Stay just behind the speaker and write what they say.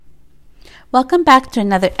Welcome back to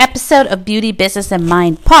another episode of Beauty, Business, and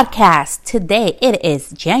Mind podcast. Today it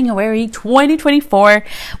is January 2024.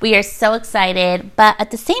 We are so excited, but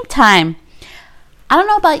at the same time, I don't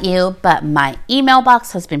know about you, but my email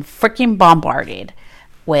box has been freaking bombarded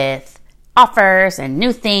with offers and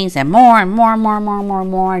new things and more,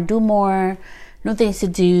 do more, new things to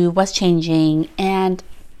do, what's changing. And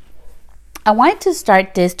I wanted to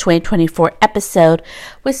start this 2024 episode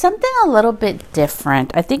with something a little bit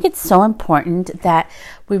different. I think it's so important that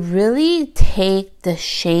we really take the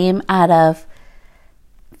shame out of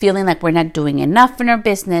feeling like we're not doing enough in our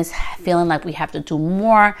business, feeling like we have to do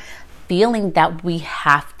more, feeling that we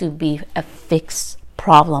have to be a fixed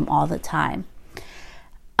problem all the time.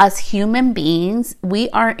 As human beings, we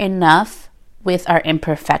are enough with our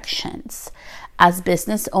imperfections. As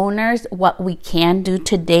business owners, what we can do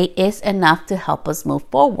today is enough to help us move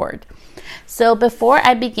forward. So before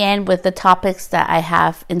I begin with the topics that I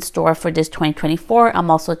have in store for this 2024, I'm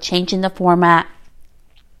also changing the format.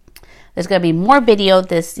 There's going to be more video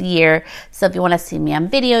this year. So if you want to see me on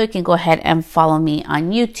video, you can go ahead and follow me on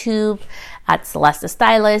YouTube at Celeste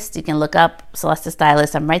Stylist. You can look up Celeste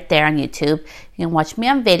Stylist. I'm right there on YouTube. You can watch me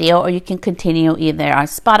on video, or you can continue either on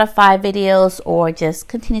Spotify videos or just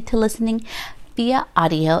continue to listening via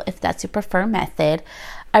audio if that's your preferred method.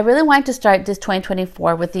 I really wanted to start this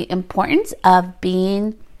 2024 with the importance of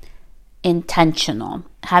being intentional,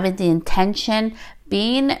 having the intention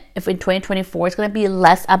being, if in 2024 it's going to be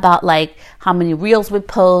less about like how many reels we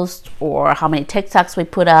post or how many TikToks we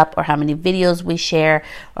put up or how many videos we share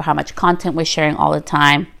or how much content we're sharing all the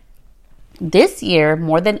time. This year,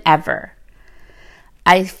 more than ever,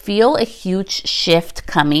 I feel a huge shift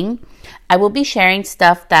coming. I will be sharing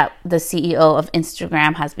stuff that the CEO of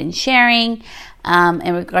Instagram has been sharing.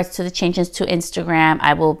 In regards to the changes to Instagram,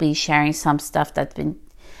 I will be sharing some stuff that's been,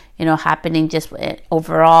 happening just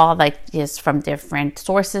overall, like just from different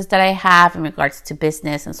sources that I have in regards to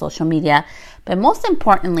business and social media. But most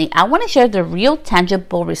importantly, I want to share the real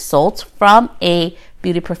tangible results from a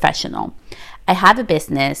beauty professional. I have a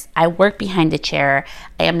business. I work behind the chair.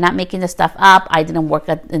 I am not making this stuff up. I didn't work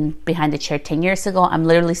behind the chair 10 years ago. I'm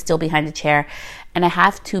literally still behind the chair. And I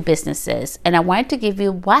have two businesses. And I wanted to give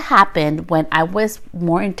you what happened when I was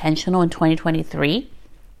more intentional in 2023.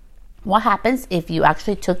 What happens if you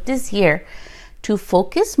actually took this year to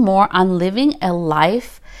focus more on living a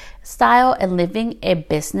lifestyle and living a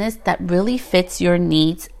business that really fits your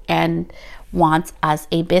needs and wants as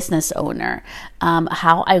a business owner.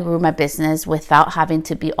 How I grew my business without having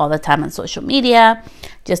to be all the time on social media,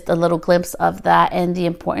 just a little glimpse of that, and the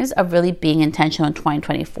importance of really being intentional in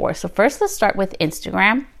 2024. So first, let's start with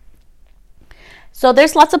Instagram. So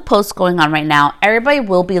there's lots of posts going on right now. Everybody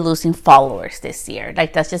will be losing followers this year.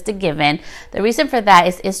 Like, that's just a given. The reason for that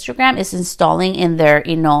is Instagram is installing in their,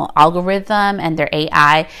 algorithm and their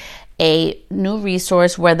AI a new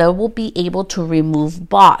resource where they will be able to remove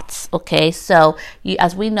bots. Okay, so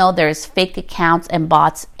as we know, there's fake accounts and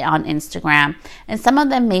bots on Instagram, and some of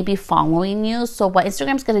them may be following you. So what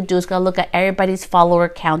Instagram's going to do is going to look at everybody's follower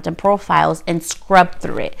count and profiles and scrub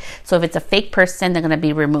through it. So if it's a fake person, they're going to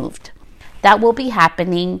be removed. That will be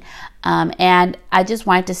happening. And I just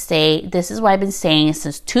wanted to say, this is what I've been saying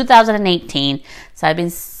since 2018. So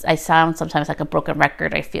I sound sometimes like a broken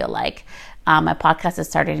record, I feel like. My podcast has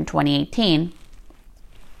started in 2018.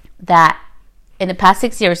 That in the past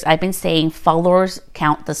 6 years, I've been saying followers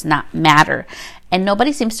count does not matter. And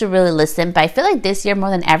nobody seems to really listen. But I feel like this year more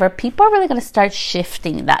than ever, people are really going to start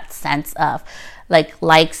shifting that sense of like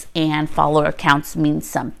likes and follower counts mean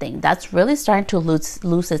something. That's really starting to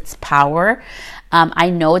lose its power. I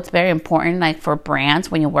know it's very important, like for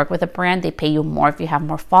brands, when you work with a brand, they pay you more if you have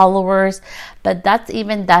more followers, but that's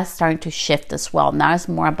starting to shift as well. Now it's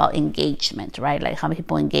more about engagement, right? Like how many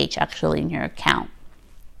people engage actually in your account.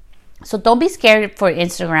 So don't be scared for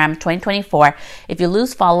Instagram 2024. If you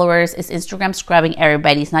lose followers, it's Instagram scrubbing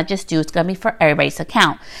everybody. It's not just you. It's going to be for everybody's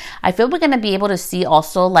account. I feel we're going to be able to see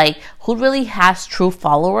also like who really has true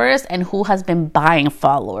followers and who has been buying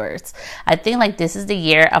followers. I think like this is the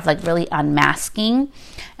year of like really unmasking.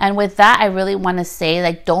 And with that, I really want to say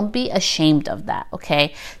like don't be ashamed of that,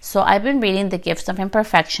 okay? So I've been reading The Gifts of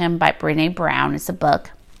Imperfection by Brené Brown. It's a book.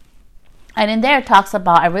 And in there it talks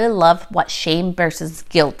about, I really love what shame versus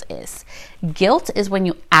guilt is. Guilt is when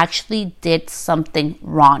you actually did something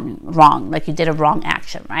wrong, like you did a wrong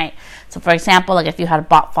action, right? So for example, like if you had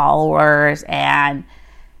bot followers and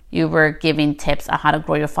you were giving tips on how to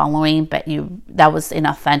grow your following, but that was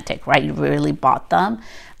inauthentic, right? You really bought them.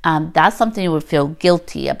 That's something you would feel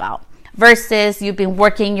guilty about. versus you've been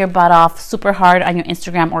working your butt off super hard on your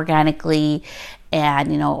Instagram organically,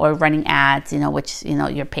 and or running ads, which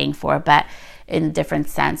you're paying for, but in a different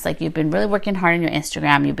sense. Like, you've been really working hard on your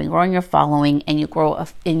Instagram, you've been growing your following, and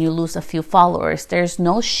you lose a few followers. There's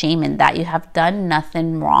no shame in that. You have done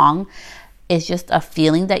nothing wrong. It's just a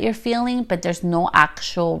feeling that you're feeling, but there's no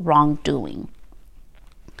actual wrongdoing.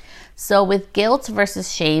 So with guilt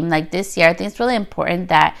versus shame, like this year, I think it's really important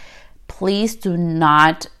that please do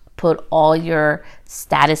not put all your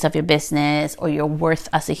status of your business or your worth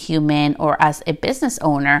as a human or as a business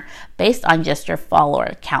owner based on just your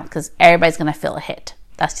follower count, because everybody's going to feel a hit.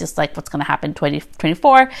 That's just like what's going to happen in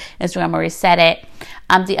 2024. Instagram already said it.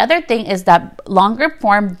 The other thing is that longer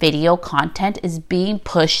form video content is being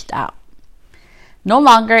pushed out. No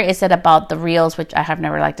longer is it about the reels, which I have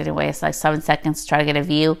never liked anyway. It's like 7 seconds to try to get a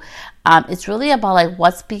view. It's really about like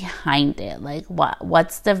what's behind it, like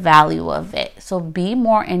what's the value of it. So be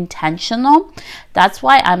more intentional. That's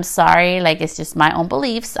why I'm sorry, like it's just my own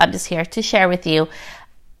beliefs. I'm just here to share with you.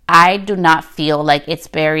 I do not feel like it's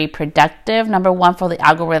very productive. Number one, for the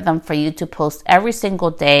algorithm, for you to post every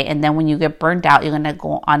single day, and then when you get burned out, you're gonna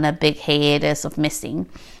go on a big hiatus of missing.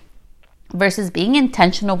 Versus being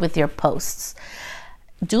intentional with your posts.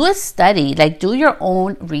 Do a study, like do your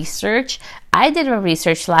own research. I did a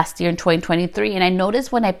research last year in 2023, and I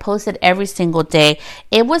noticed when I posted every single day,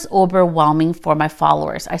 it was overwhelming for my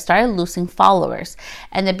followers. I started losing followers.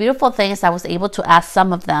 And the beautiful thing is I was able to ask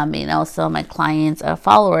some of them, some of my clients or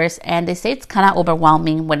followers, and they say it's kind of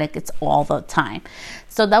overwhelming when it gets all the time.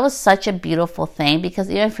 So that was such a beautiful thing,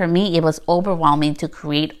 because even for me, it was overwhelming to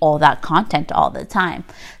create all that content all the time.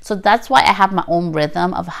 So that's why I have my own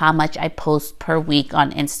rhythm of how much I post per week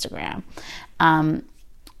on Instagram.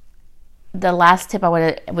 The last tip I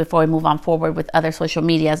want to, before we move on forward with other social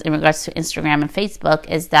medias in regards to Instagram and Facebook,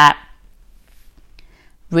 is that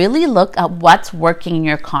really look at what's working in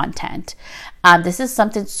your content. This is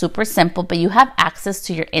something super simple, but you have access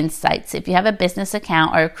to your insights. If you have a business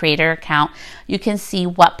account or a creator account, you can see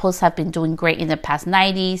what posts have been doing great in the past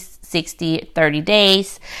 90, 60, 30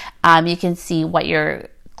 days. You can see what your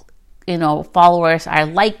followers are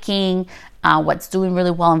liking, what's doing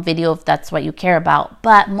really well in video, if that's what you care about.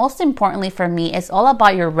 But most importantly for me, it's all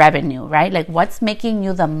about your revenue, right? Like what's making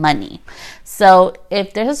you the money. So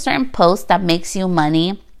if there's a certain post that makes you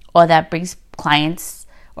money or that brings clients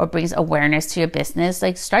or brings awareness to your business,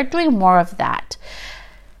 like start doing more of that.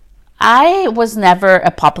 I was never a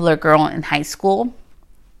popular girl in high school.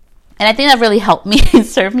 And I think that really helped me and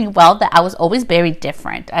served me well, that I was always very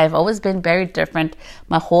different. I've always been very different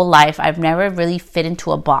my whole life. I've never really fit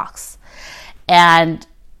into a box. And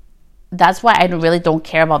that's why I really don't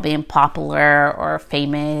care about being popular or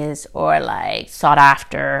famous or like sought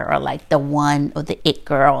after or like the one or the it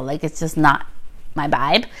girl. Like it's just not my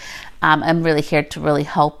vibe. I'm really here to really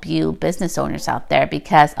help you business owners out there,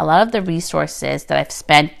 because a lot of the resources that I've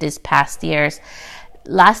spent this past years,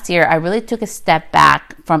 last year, I really took a step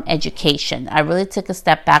back from education. I really took a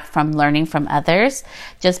step back from learning from others,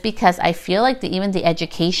 just because I feel like even the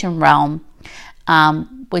education realm,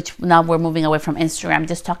 which now we're moving away from Instagram,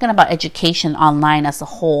 just talking about education online as a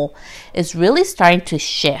whole, is really starting to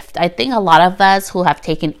shift. I think a lot of us who have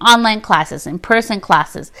taken online classes, in-person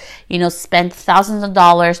classes, spend thousands of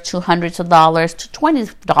dollars to hundreds of dollars to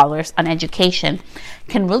 $20 on education,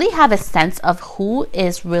 can really have a sense of who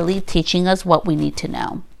is really teaching us what we need to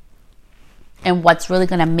know and what's really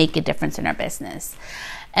going to make a difference in our business.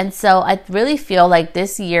 And so I really feel like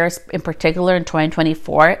this year, in particular in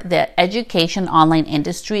 2024, the education online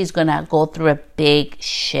industry is going to go through a big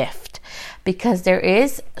shift, because there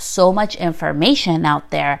is so much information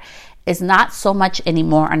out there. It's not so much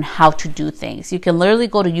anymore on how to do things. You can literally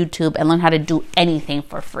go to YouTube and learn how to do anything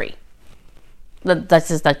for free. That's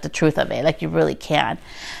just like the truth of it. Like you really can.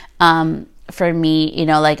 For me,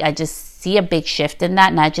 like I just see a big shift in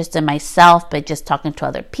that, not just in myself, but just talking to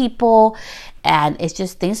other people. And it's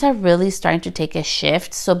just things are really starting to take a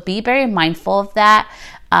shift. So be very mindful of that.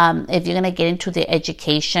 If you're going to get into the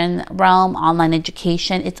education realm, online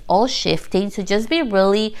education, it's all shifting. So just be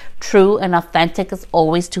really true and authentic as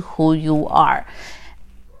always to who you are.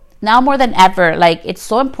 Now more than ever, like it's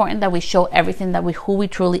so important that we show everything who we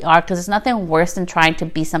truly are, because there's nothing worse than trying to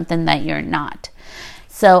be something that you're not.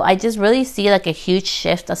 So I just really see like a huge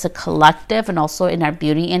shift as a collective, and also in our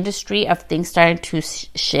beauty industry, of things starting to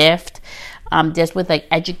shift. Just with like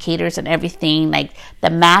educators and everything, like the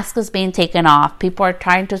mask is being taken off. People are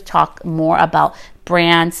trying to talk more about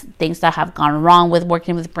brands, things that have gone wrong with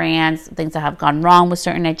working with brands, things that have gone wrong with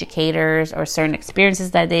certain educators or certain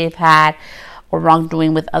experiences that they've had, or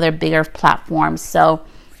wrongdoing with other bigger platforms. So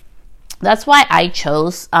That's why I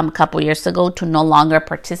chose a couple years ago to no longer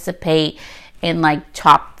participate in like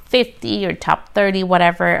top 50 or top 30,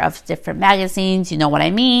 whatever, of different magazines, you know what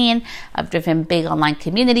I mean, of different big online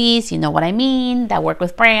communities, you know what I mean, that work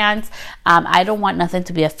with brands. I don't want nothing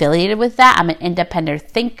to be affiliated with that. I'm an independent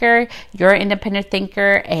thinker. You're an independent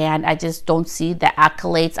thinker. And I just don't see the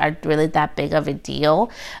accolades are really that big of a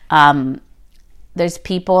deal. There's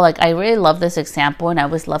people, like, I really love this example, and I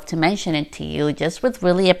always love to mention it to you, just with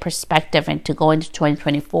really a perspective and to go into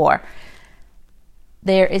 2024.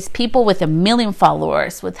 There is people with 1 million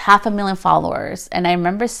followers, with 500,000 followers. And I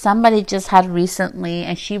remember somebody just had recently,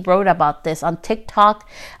 and she wrote about this on TikTok.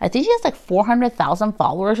 I think she has like 400,000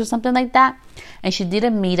 followers or something like that. And she did a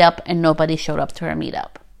meetup and nobody showed up to her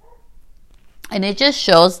meetup. And it just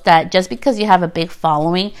shows that just because you have a big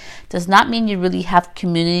following does not mean you really have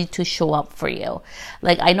community to show up for you.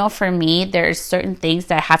 Like, I know for me, there's certain things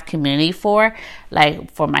that I have community for, like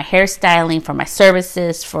for my hairstyling, for my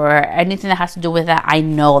services, for anything that has to do with that. I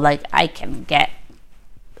know, like, I can get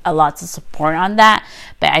a lot of support on that,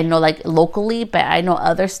 but I know, like, locally, but I know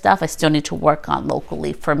other stuff I still need to work on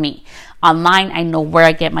locally for me. Online, I know where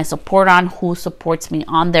I get my support on, who supports me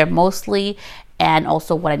on there mostly, and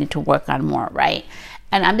also what I need to work on more, right?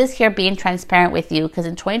 And I'm just here being transparent with you because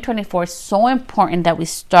in 2024, it's so important that we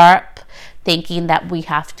start thinking that we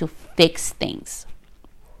have to fix things.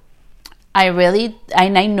 I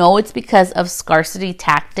know it's because of scarcity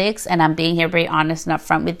tactics, and I'm being here very honest and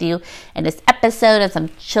upfront with you in this episode as I'm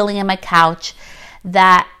chilling on my couch,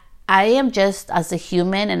 that I am just, as a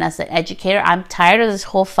human and as an educator, I'm tired of this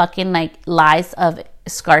whole fucking like lies of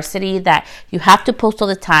scarcity, that you have to post all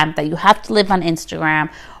the time, that you have to live on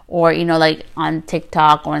Instagram or, you know, like on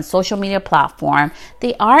TikTok or on social media platform.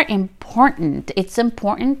 They are important. It's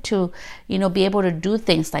important to, you know, be able to do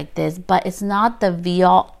things like this, but it's not the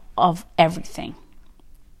be-all of everything.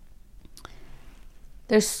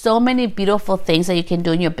 There's so many beautiful things that you can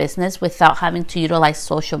do in your business without having to utilize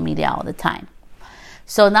social media all the time.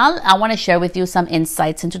 So now I want to share with you some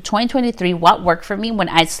insights into 2023, what worked for me when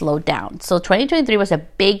I slowed down. So 2023 was a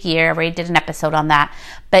big year. I already did an episode on that.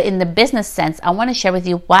 But in the business sense, I want to share with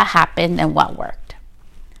you what happened and what worked.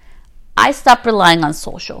 I stopped relying on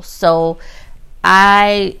social. So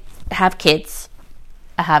I have kids.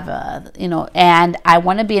 I have and I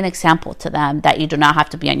want to be an example to them that you do not have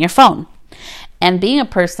to be on your phone. And being a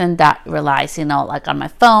person that relies, you know, like on my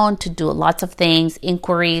phone to do lots of things,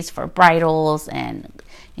 inquiries for bridals and,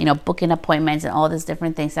 you know, booking appointments and all these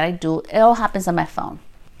different things that I do, it all happens on my phone.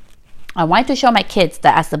 I wanted to show my kids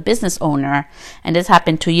that as a business owner, and this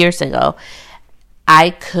happened 2 years ago, I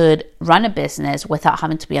could run a business without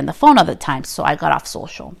having to be on the phone all the time. So I got off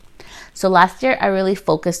social. So last year, I really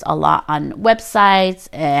focused a lot on websites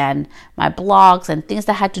and my blogs and things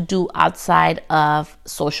that had to do outside of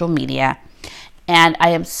social media. And I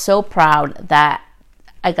am so proud that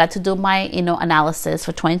I got to do my, you know, analysis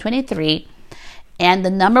for 2023. And the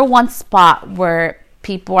number one spot where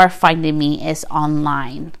people are finding me is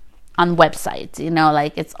online, on websites, you know,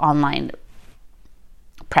 like it's online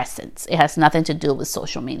presence. It has nothing to do with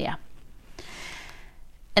social media.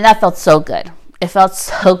 And that felt so good. It felt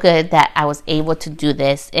so good that I was able to do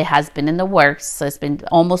this. It has been in the works. So it's been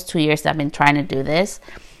almost 2 years that I've been trying to do this.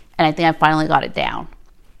 And I think I finally got it down.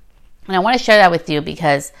 And I want to share that with you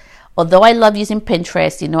because although I love using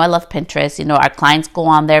Pinterest, you know, I love Pinterest. You know, our clients go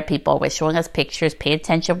on there. People are always showing us pictures. Pay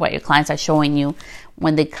attention to what your clients are showing you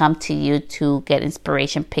when they come to you to get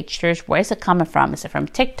inspiration pictures. Where is it coming from? Is it from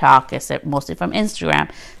TikTok? Is it mostly from Instagram?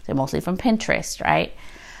 Is it mostly from Pinterest, right?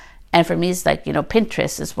 And for me, it's like, you know,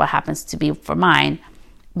 Pinterest is what happens to be for mine.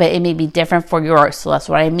 But it may be different for yours. So that's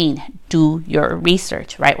what I mean. Do your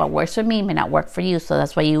research, right? What works for me may not work for you. So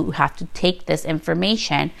that's why you have to take this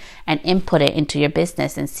information and input it into your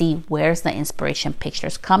business and see where's the inspiration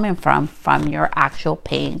pictures coming from your actual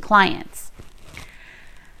paying clients.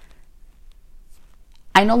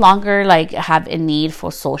 I no longer like have a need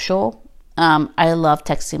for social. I love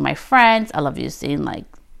texting my friends. I love using like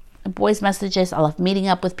voice messages. I love meeting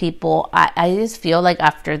up with people. I just feel like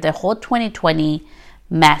after the whole 2020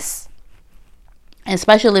 mess, and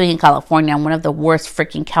especially living in California, I'm one of the worst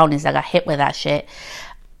freaking counties that got hit with that shit.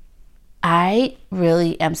 I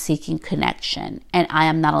really am seeking connection, and I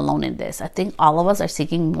am not alone in this. I think all of us are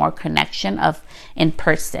seeking more connection of in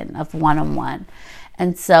person, of one-on-one.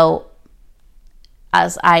 And so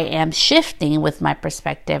as I am shifting with my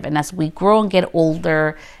perspective, and as we grow and get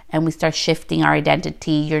older and we start shifting our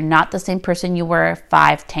identity, you're not the same person you were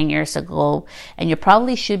 5-10 years ago. And you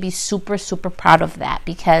probably should be super, super proud of that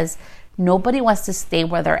because nobody wants to stay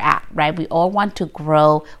where they're at, right? We all want to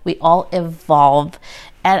grow. We all evolve.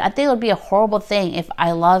 And I think it would be a horrible thing if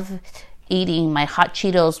I love, eating my hot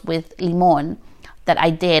Cheetos with limon that I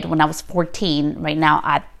did when I was 14, right now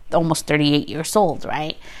at almost 38 years old,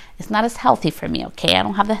 right? It's not as healthy for me, okay? I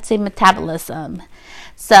don't have that same metabolism.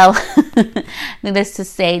 So, needless to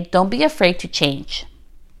say, don't be afraid to change.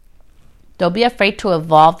 Don't be afraid to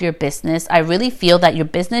evolve your business. I really feel that your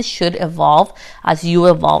business should evolve as you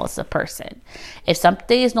evolve as a person. If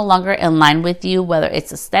something is no longer in line with you, whether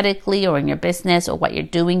it's aesthetically or in your business or what you're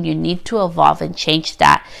doing, you need to evolve and change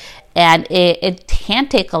that. And it can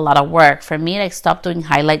take a lot of work. For me, I stopped doing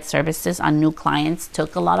highlight services on new clients.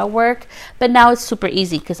 Took a lot of work, but now it's super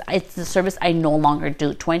easy because it's the service I no longer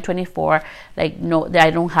do. 2024, I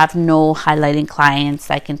don't have no highlighting clients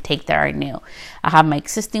I can take that are new. I have my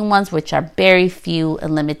existing ones, which are very few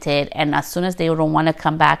and limited. And as soon as they don't want to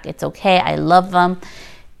come back, it's okay. I love them.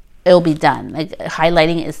 It'll be done. Like,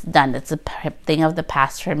 highlighting is done. It's a thing of the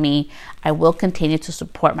past for me. I will continue to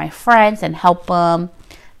support my friends and help them,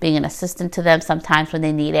 being an assistant to them sometimes when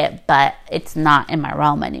they need it, but it's not in my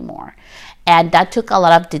realm anymore. And that took a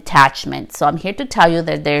lot of detachment. So I'm here to tell you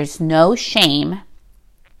that there's no shame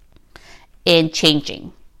in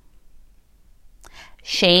changing.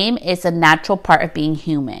 Shame is a natural part of being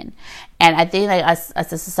human. And I think like as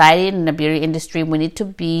a society in the beauty industry, we need to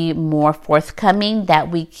be more forthcoming that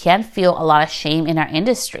we can feel a lot of shame in our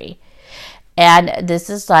industry. And this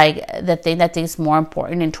is like the thing that I think is more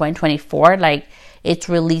important in 2024. Like, it's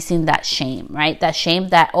releasing that shame, right? That shame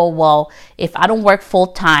that, oh, well, if I don't work full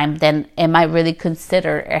time, then am I really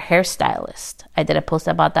considered a hairstylist? I did a post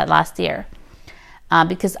about that last year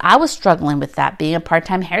because I was struggling with that, being a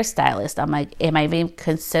part-time hairstylist. I'm like, am I even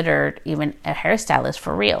considered even a hairstylist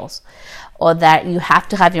for reals? Or that you have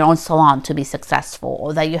to have your own salon to be successful,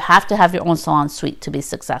 or that you have to have your own salon suite to be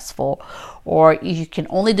successful, or you can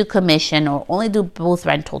only do commission or only do booth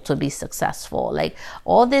rental to be successful. Like,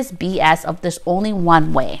 all this BS of there's only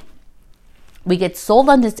one way. We get sold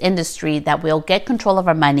on this industry that we'll get control of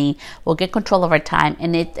our money, we'll get control of our time,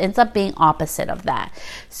 and it ends up being opposite of that.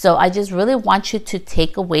 So I just really want you to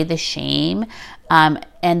take away the shame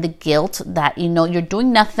and the guilt that, you're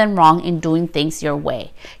doing nothing wrong in doing things your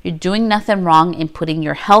way. You're doing nothing wrong in putting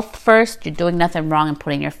your health first. You're doing nothing wrong in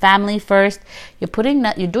putting your family first. You're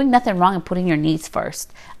doing nothing wrong in putting your needs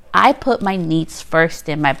first. I put my needs first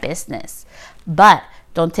in my business, but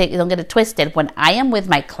don't get it twisted. When I am with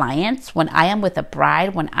my clients, when I am with a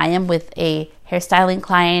bride, when I am with a hairstyling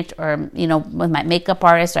client, or with my makeup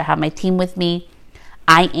artist, or have my team with me,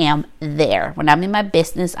 I am there. When I'm in my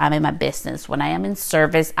business, I'm in my business. When I am in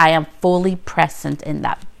service, I am fully present in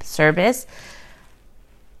that service.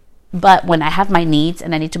 But when I have my needs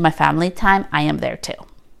and I need to my family time, I am there too.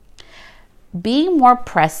 Being more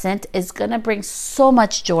present is going to bring so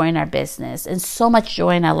much joy in our business and so much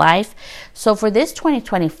joy in our life. So for this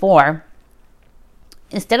 2024,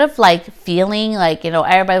 instead of like feeling like,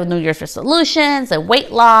 everybody with New Year's resolutions and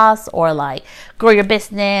weight loss, or like grow your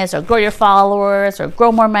business or grow your followers or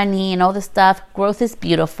grow more money and all this stuff, growth is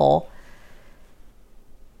beautiful.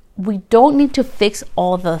 We don't need to fix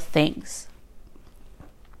all the things.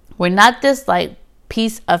 We're not this like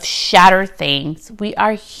piece of shattered things. We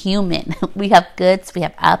are human. We have goods, we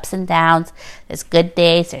have ups and downs. There's good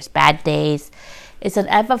days, there's bad days. It's an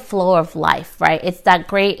ebb and flow of life, right? It's that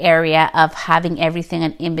gray area of having everything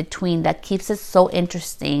and in between that keeps it so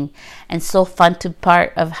interesting and so fun to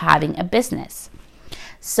part of having a business.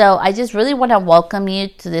 So I just really want to welcome you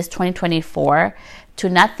to this 2024, to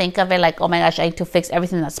not think of it like, oh my gosh, I need to fix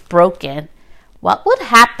everything that's broken. What would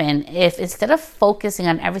happen if, instead of focusing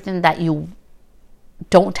on everything that you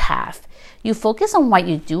don't have, you focus on what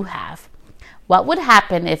you do have? What would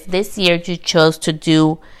happen if this year you chose to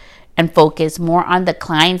do and focus more on the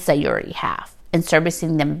clients that you already have and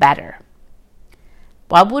servicing them better?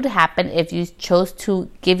 What would happen if you chose to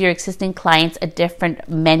give your existing clients a different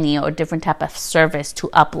menu or different type of service to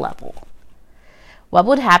up level? What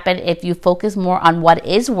would happen if you focus more on what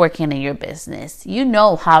is working in your business? You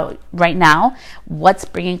know how right now, what's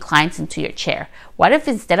bringing clients into your chair. What if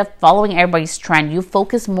instead of following everybody's trend, you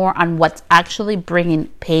focus more on what's actually bringing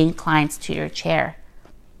paying clients to your chair?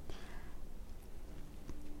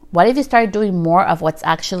 What if you start doing more of what's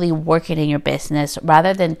actually working in your business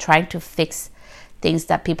rather than trying to fix things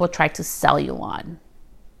that people try to sell you on?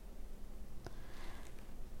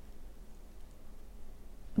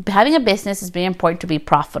 Having a business is very important to be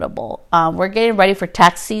profitable. We're getting ready for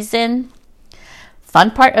tax season.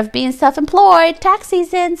 Fun part of being self-employed, tax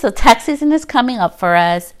season. So tax season is coming up for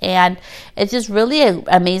us, and it's just really an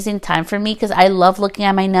amazing time for me because I love looking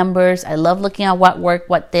at my numbers. I love looking at what worked,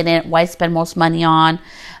 what didn't, what I spend most money on,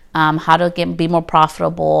 how to be more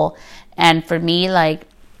profitable. And for me, like,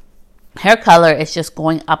 Hair color is just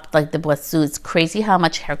going up like the wazoo. It's crazy how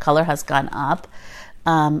much hair color has gone up.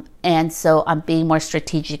 And so I'm being more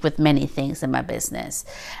strategic with many things in my business.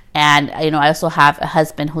 And, I also have a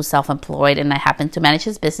husband who's self-employed, and I happen to manage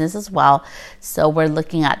his business as well. So we're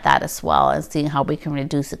looking at that as well and seeing how we can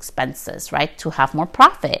reduce expenses, right? To have more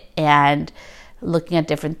profit, and looking at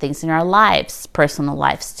different things in our lives, personal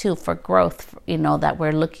lives too, for growth, that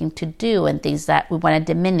we're looking to do, and things that we want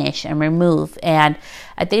to diminish and remove. And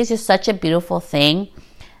I think it's just such a beautiful thing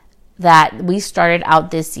that we started out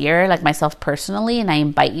this year, like myself personally, and I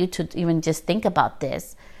invite you to even just think about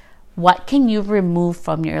this. What can you remove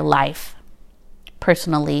from your life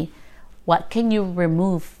personally? What can you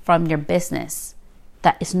remove from your business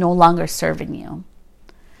that is no longer serving you?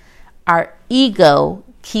 Our ego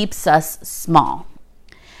keeps us small.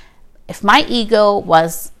 If my ego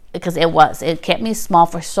was, because it kept me small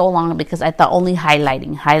for so long, because I thought only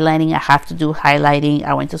highlighting, I have to do highlighting.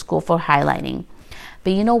 I went to school for highlighting.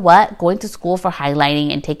 But you know what? Going to school for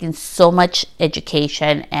highlighting and taking so much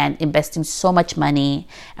education and investing so much money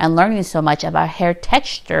and learning so much about hair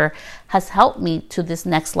texture has helped me to this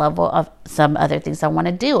next level of some other things I want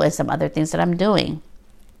to do and some other things that I'm doing.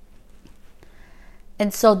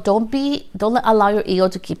 And so don't allow your ego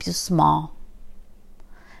to keep you small.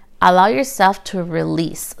 Allow yourself to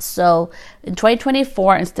release. So in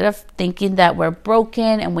 2024, instead of thinking that we're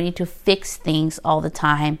broken and we need to fix things all the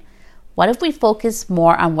time, what if we focus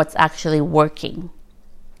more on what's actually working?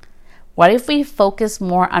 What if we focus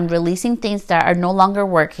more on releasing things that are no longer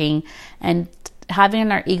working and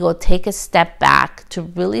having our ego take a step back to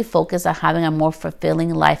really focus on having a more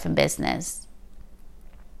fulfilling life and business?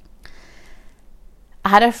 I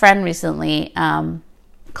had a friend recently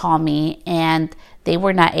call me, and they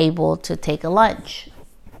were not able to take a lunch.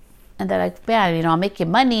 And they're like, man, I'm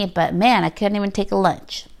making money, but man, I couldn't even take a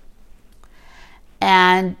lunch.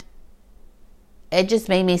 And it just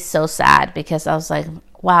made me so sad, because I was like,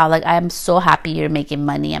 wow, like I'm so happy you're making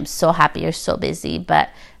money. I'm so happy you're so busy, but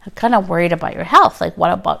I'm kind of worried about your health. Like,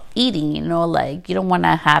 what about eating? Like you don't want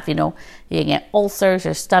to have, you get ulcers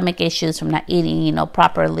or stomach issues from not eating,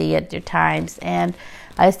 properly at your times. And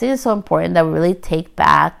I just think it's so important that we really take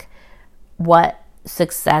back what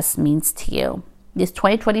success means to you. This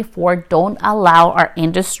 2024, don't allow our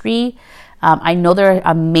industry. I know there are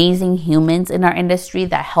amazing humans in our industry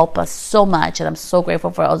that help us so much. And I'm so grateful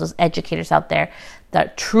for all those educators out there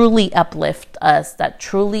that truly uplift us, that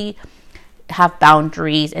truly have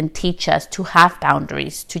boundaries and teach us to have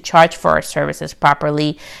boundaries, to charge for our services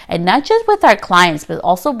properly. And not just with our clients, but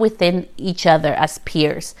also within each other as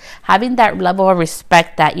peers. Having that level of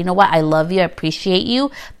respect that, I love you, I appreciate you,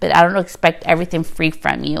 but I don't expect everything free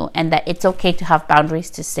from you. And that it's okay to have boundaries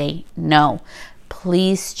to say no.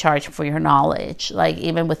 Please charge for your knowledge, like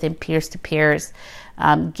even within peers to peers.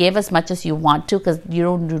 Give as much as you want to, because you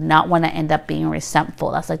do not want to end up being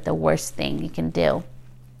resentful. That's like the worst thing you can do,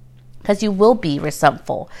 because you will be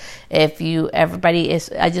resentful if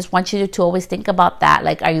I just want you to always think about that.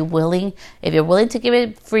 Like, are you willing, if you're willing to give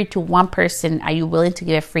it free to one person, are you willing to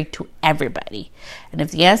give it free to everybody? And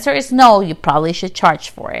if the answer is no, you probably should charge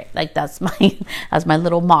for it. Like, that's my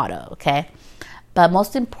little motto, okay? But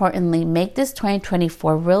most importantly, make this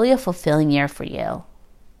 2024 really a fulfilling year for you.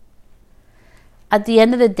 At the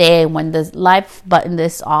end of the day, when the live button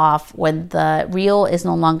is off, when the reel is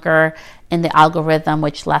no longer in the algorithm,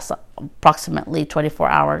 which lasts approximately 24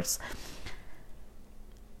 hours,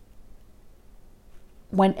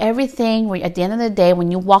 at the end of the day,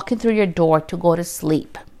 when you walk in through your door to go to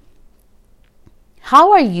sleep,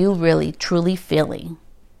 how are you really truly feeling?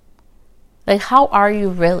 Like, how are you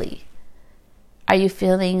really? Are you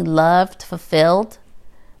feeling loved, fulfilled?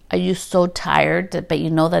 Are you so tired, but you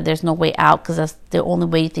know that there's no way out, because that's the only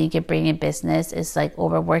way you think you can bring in business is like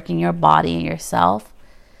overworking your body and yourself?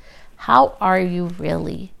 How are you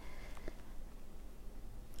really?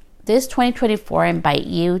 This 2024, I invite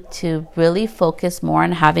you to really focus more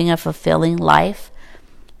on having a fulfilling life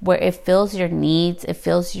where it fills your needs, it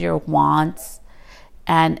fills your wants,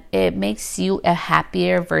 and it makes you a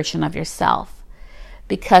happier version of yourself.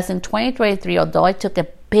 Because in 2023, although I took a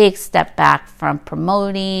big step back from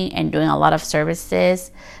promoting and doing a lot of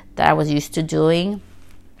services that I was used to doing,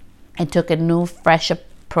 and took a new, fresh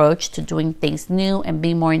approach to doing things new and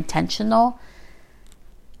being more intentional,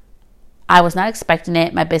 I was not expecting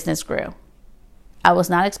it. My business grew. I was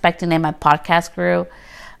not expecting it. My podcast grew.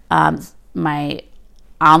 My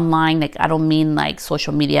online, like, I don't mean like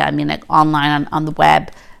social media, I mean like online on the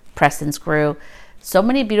web presence grew. So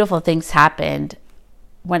many beautiful things happened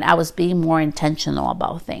when I was being more intentional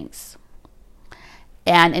about things.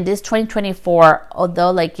 And in this 2024,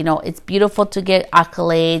 although it's beautiful to get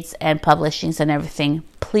accolades and publishings and everything,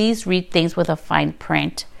 please read things with a fine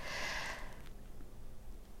print.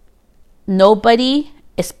 Nobody,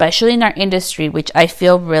 especially in our industry, which I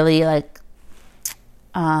feel really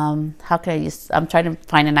I'm trying to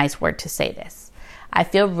find a nice word to say this. I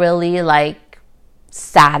feel really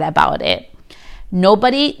sad about it.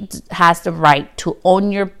 Nobody has the right to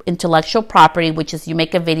own your intellectual property, which is you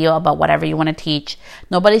make a video about whatever you want to teach.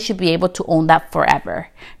 Nobody should be able to own that forever.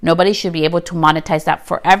 Nobody should be able to monetize that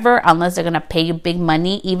forever unless they're going to pay you big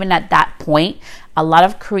money. Even at that point, a lot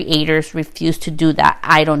of creators refuse to do that.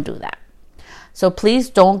 I don't do that. So please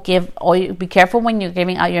don't be careful when you're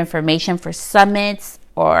giving out your information for summits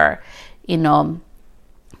or, webinars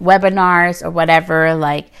or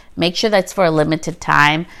whatever. Make sure that's for a limited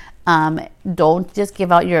time. Don't just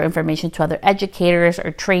give out your information to other educators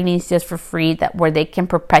or trainees just for free, where they can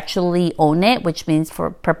perpetually own it, which means for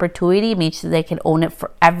perpetuity, means they can own it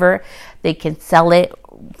forever. They can sell it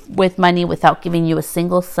with money without giving you a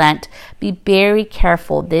single cent. Be very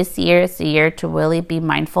careful. This year is the year to really be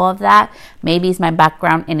mindful of that. Maybe it's my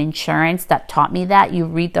background in insurance that taught me that. You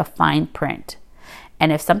read the fine print.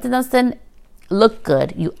 And if something doesn't look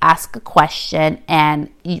good, you ask a question, and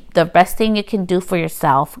the best thing you can do for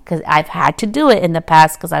yourself, because I've had to do it in the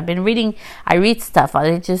past, because I read stuff.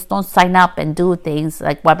 I just don't sign up and do things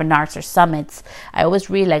like webinars or summits. I always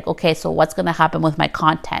read okay, so what's going to happen with my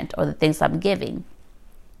content or the things I'm giving?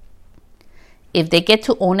 If they get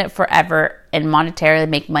to own it forever and monetarily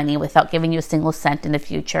make money without giving you a single cent in the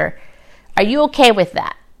future, are you okay with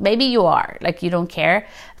that? Maybe you are, you don't care.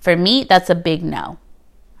 For me, that's a big no.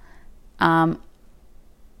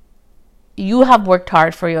 You have worked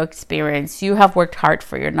hard for your experience. You have worked hard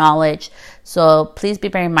for your knowledge. So please be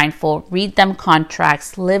very mindful. Read them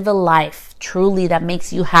contracts. Live a life truly that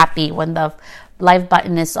makes you happy when the live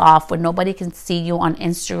button is off, when nobody can see you on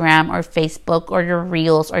Instagram or Facebook or your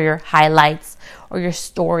reels or your highlights or your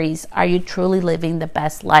stories. Are you truly living the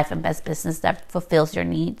best life and best business that fulfills your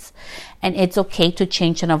needs? And it's okay to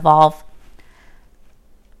change and evolve.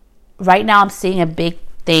 Right now, I'm seeing a big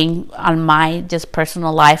thing on my just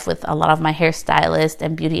personal life with a lot of my hairstylist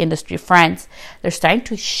and beauty industry friends. They're starting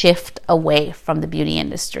to shift away from the beauty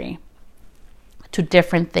industry to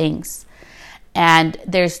different things. And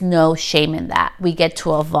there's no shame in that. We get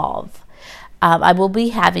to evolve. I will be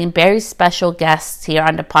having very special guests here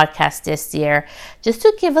on the podcast this year just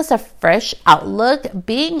to give us a fresh outlook.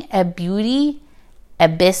 Being a beauty, a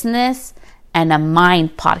business, and a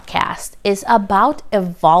mind podcast is about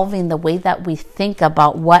evolving the way that we think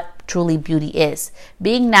about what truly beauty is.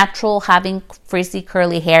 Being natural, having frizzy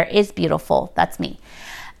curly hair is beautiful. That's me.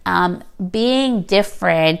 Being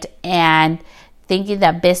different and thinking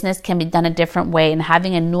that business can be done a different way and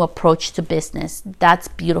having a new approach to business, that's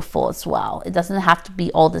beautiful as well. It doesn't have to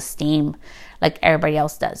be all the same like everybody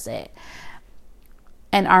else does it.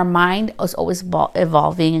 And our mind is always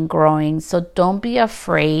evolving and growing. So don't be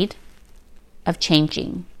afraid of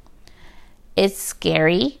changing. It's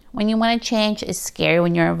scary when you want to change. It's scary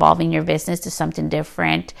when you're evolving your business to something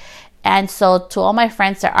different. And so to all my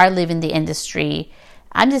friends that are leaving the industry,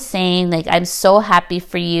 I'm just saying, I'm so happy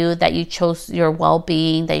for you that you chose your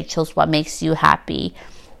well-being, that you chose what makes you happy.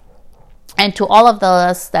 And to all of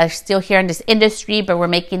those that are still here in this industry, but we're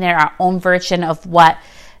making it our own version of what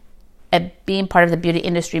being part of the beauty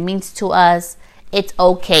industry means to us, it's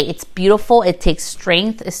okay. It's beautiful. It takes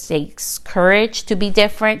strength. It takes courage to be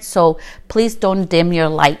different. So please don't dim your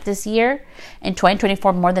light this year. In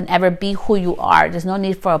 2024, more than ever, be who you are. There's no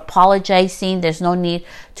need for apologizing. There's no need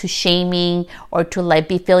to shaming or to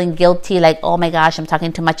be feeling guilty. Oh my gosh, I'm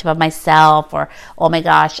talking too much about myself. Or, oh my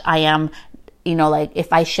gosh, I am,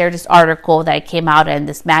 if I share this article that came out in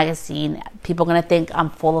this magazine, people are going to think I'm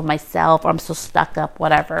full of myself or I'm so stuck up,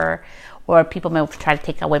 whatever. Or people may try to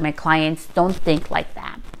take away my clients. Don't think like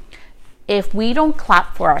that. If we don't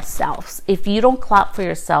clap for ourselves, if you don't clap for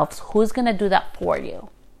yourselves, who's going to do that for you?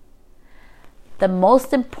 The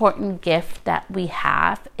most important gift that we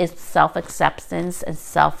have is self-acceptance and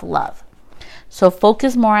self-love. So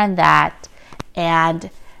focus more on that.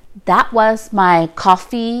 And that was my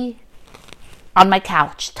coffee on my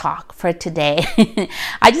couch talk for today.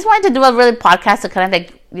 I just wanted to do a really podcast to kind of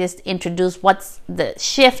just introduce what's the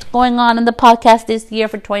shift going on in the podcast this year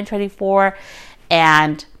for 2024,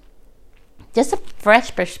 and just a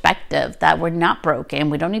fresh perspective that we're not broken.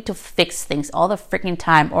 We don't need to fix things all the freaking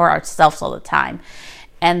time or ourselves all the time.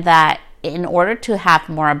 And that in order to have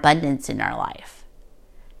more abundance in our life,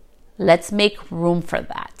 let's make room for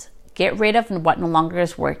that. Get rid of what no longer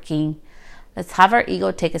is working. Let's have our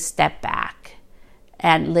ego take a step back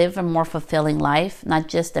and live a more fulfilling life, not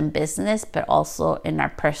just in business, but also in our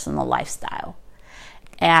personal lifestyle.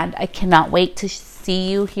 And I cannot wait to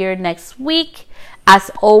see you here next week.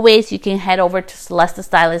 As always, you can head over to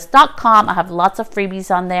celestastylist.com. I have lots of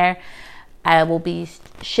freebies on there. I will be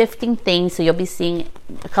shifting things, so you'll be seeing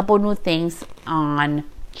a couple new things on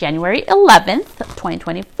January 11th,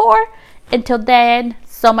 2024. Until then,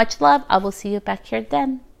 so much love. I will see you back here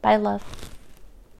then. Bye, love.